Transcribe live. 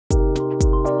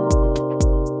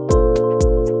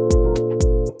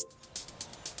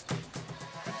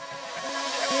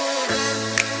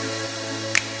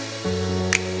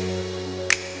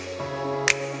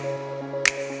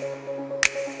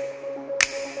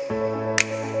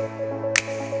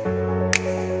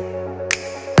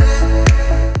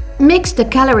Mix the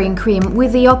coloring cream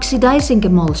with the oxidizing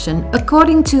emulsion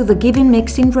according to the given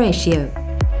mixing ratio.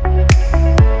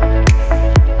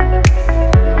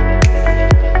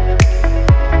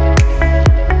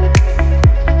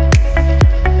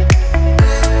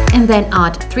 And then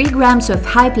add 3 grams of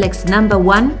Hy-Plex number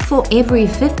 1 for every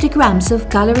 50 grams of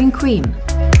coloring cream.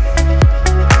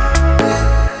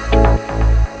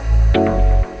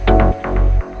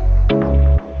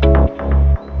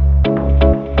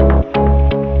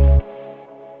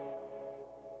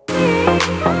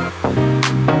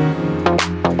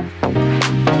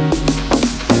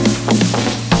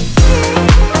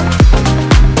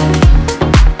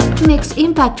 Mix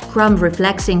Impact Crumb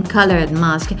Reflexing Colored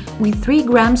Mask with 3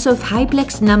 grams of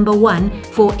Hy-Plex number 1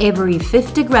 for every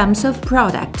 50 grams of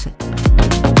product.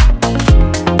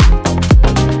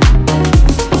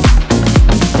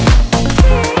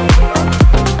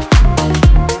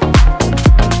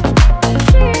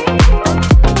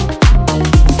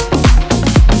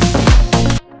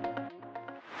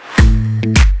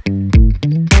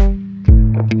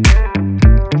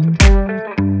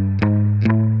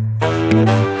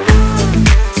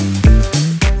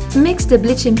 Mix the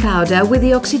bleaching powder with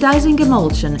the oxidizing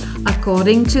emulsion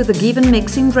according to the given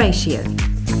mixing ratio.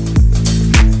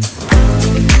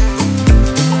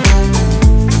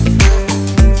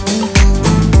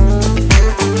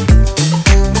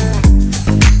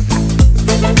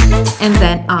 And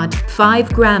then add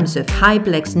 5 grams of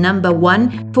Hy-Plex number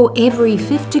 1 for every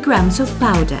 50 grams of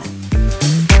powder.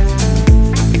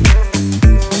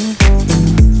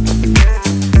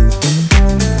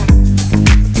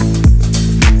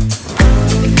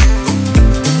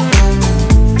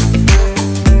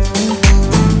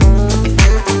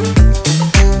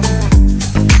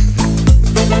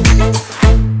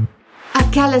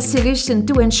 Color solution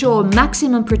to ensure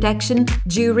maximum protection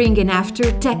during and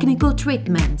after technical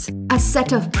treatment. A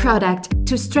set of products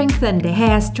to strengthen the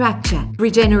hair structure,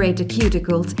 regenerate the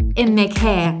cuticles, and make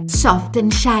hair soft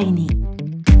and shiny.